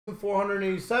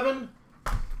487,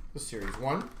 the Series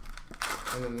 1.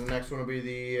 And then the next one will be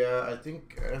the, I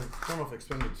don't know if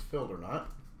Expended's filled or not.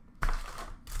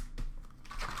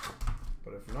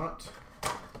 But if not,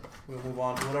 we'll move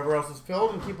on to whatever else is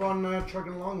filled and keep on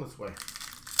chugging along this way.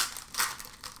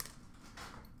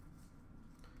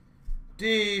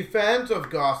 Defense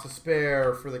of Goss to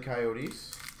Spare for the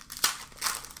Coyotes.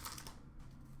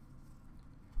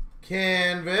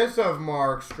 Canvas of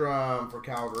Markstrom for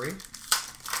Calgary.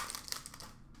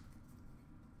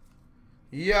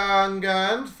 Young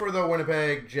Guns for the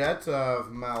Winnipeg Jets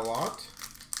of Malott.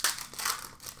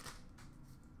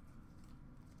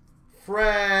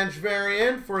 French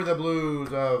variant for the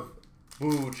Blues of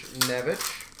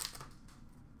Buchnevich.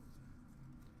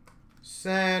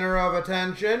 Center of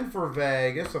Attention for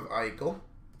Vegas of Eichel.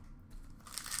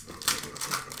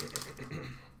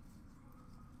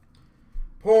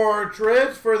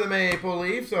 Portraits for the Maple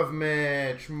Leafs of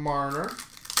Mitch Marner.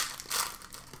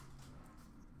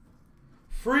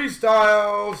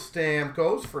 Freestyle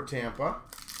Stamkos for Tampa.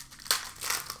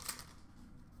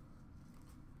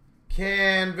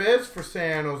 Canvas for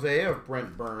San Jose of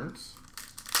Brent Burns.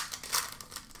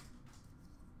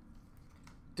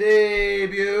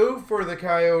 Debut for the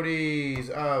Coyotes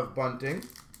of Bunting.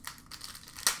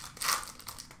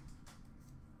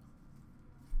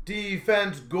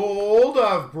 Defense Gold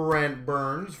of Brent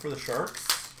Burns for the Sharks.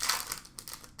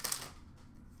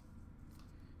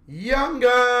 Young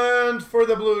Guns for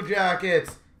the Blue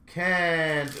Jackets,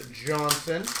 Kent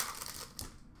Johnson.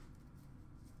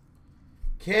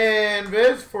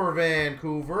 Canvas for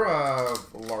Vancouver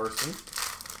of Larson,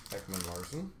 Ekman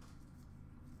Larson.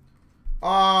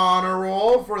 Honor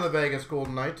Roll for the Vegas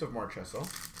Golden Knights of Marchesso.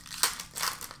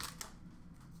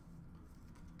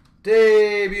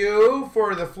 Debut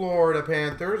for the Florida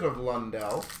Panthers of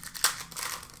Lundell.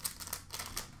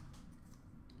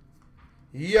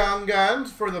 Young Guns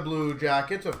for the Blue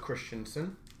Jackets of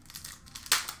Christensen.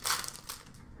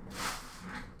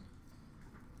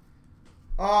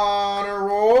 Honor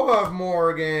Roll of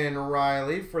Morgan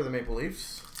Riley for the Maple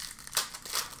Leafs.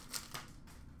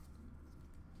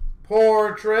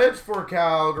 Portraits for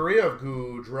Calgary of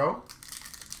Goudreau.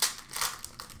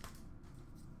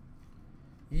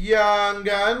 Young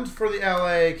Guns for the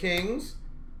LA Kings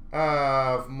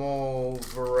of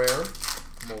Moverer.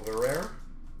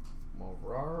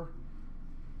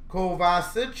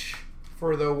 Kovacic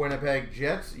for the Winnipeg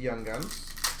Jets, Young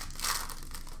Guns.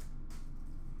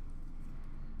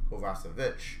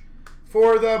 Kovacevic.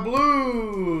 For the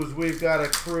Blues, we've got a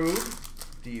Crude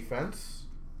defense.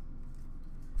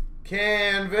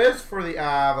 Canvas for the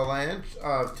Avalanche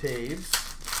of Taves.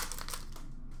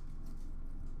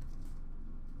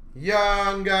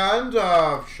 Young Guns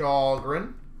of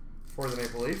Shalgren for the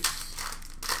Maple Leafs.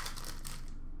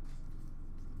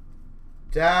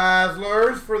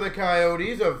 Dazzlers for the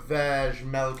Coyotes of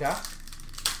Vejmelka.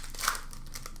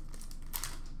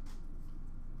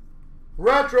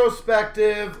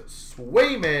 Retrospective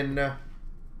Swayman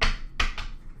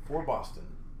for Boston.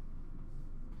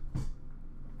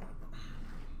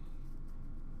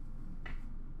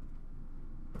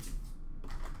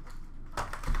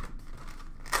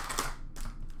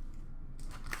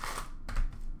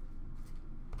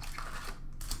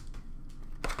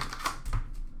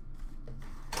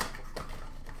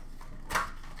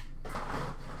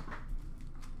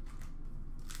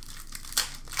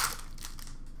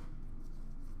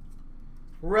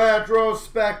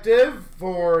 Retrospective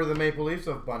for the Maple Leafs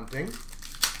of Bunting.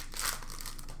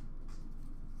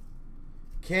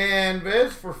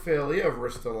 Canvas for Philly of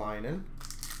Ristolainen.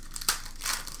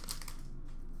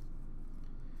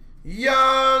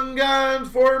 Young Guns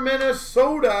for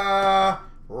Minnesota,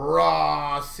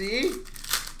 Rossi.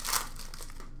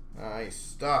 Nice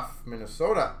stuff,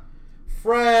 Minnesota.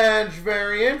 French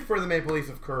variant for the Maple Leafs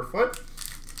of Kerfoot.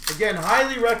 Again,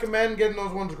 highly recommend getting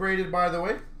those ones graded, by the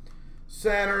way.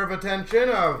 Center of Attention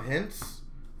of Hintz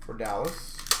for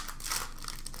Dallas.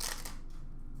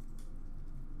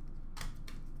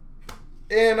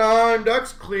 Anaheim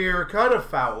Ducks clear cut of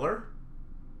Fowler.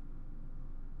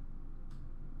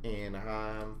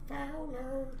 Anaheim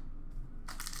Fowler.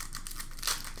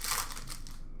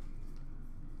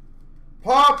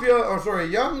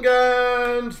 Young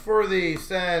Guns for the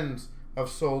Sens of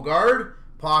Sogard.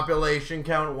 Population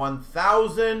count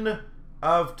 1,000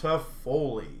 of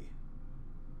Toffoli.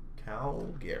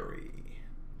 Calgary.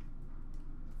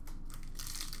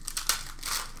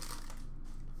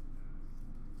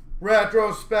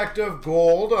 Retrospective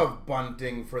Gold of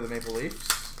Bunting for the Maple Leafs.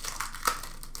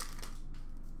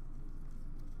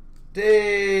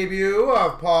 Debut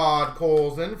of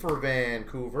Podkolzin for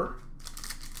Vancouver.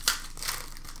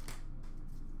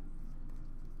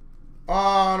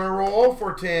 On a roll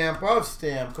for Tampa of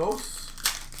Stamkos.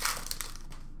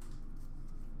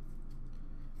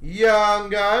 Young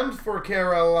Guns for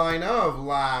Carolina of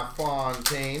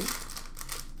LaFontaine.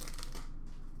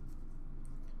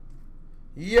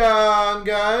 Young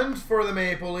Guns for the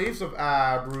Maple Leafs of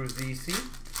Abruzzese.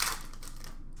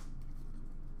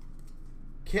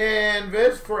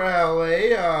 Canvas for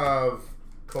LA of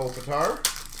Kopitar.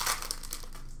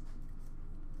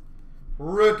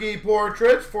 Rookie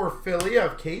Portraits for Philly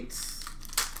of Cates.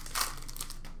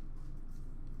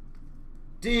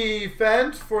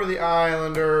 Defense for the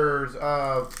Islanders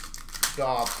of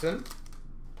Dobson.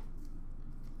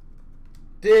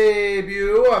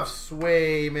 Debut of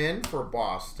Swayman for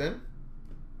Boston.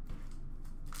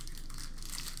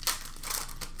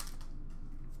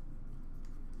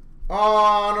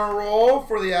 On a roll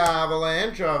for the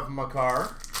Avalanche of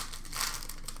Makar.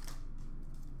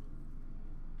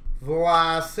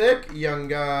 Vlasic, Young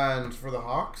Guns for the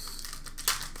Hawks.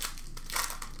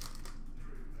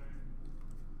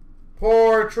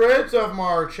 Portraits of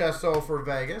Marchesso for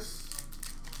Vegas.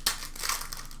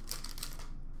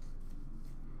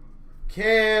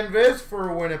 Canvas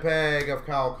for Winnipeg of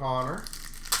Kyle Connor.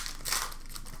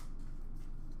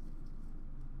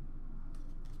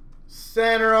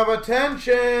 Center of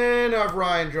Attention of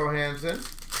Ryan Johansson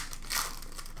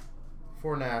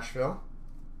for Nashville.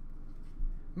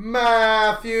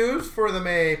 Matthews for the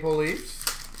Maple Leafs.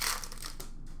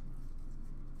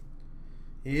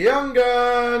 Young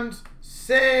Guns,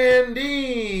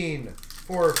 Sandin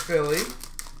for Philly.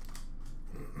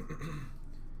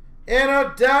 And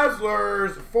a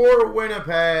Dazzlers for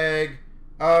Winnipeg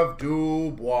of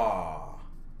Dubois.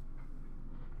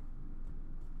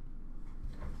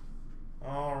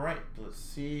 All right, let's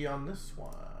see on this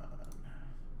one.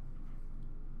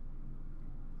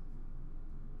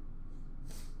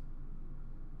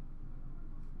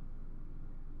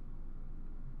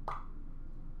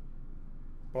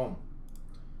 Boom.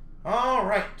 All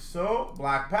right, so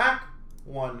black pack.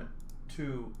 1,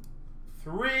 2,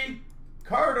 3.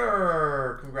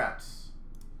 Carter, congrats.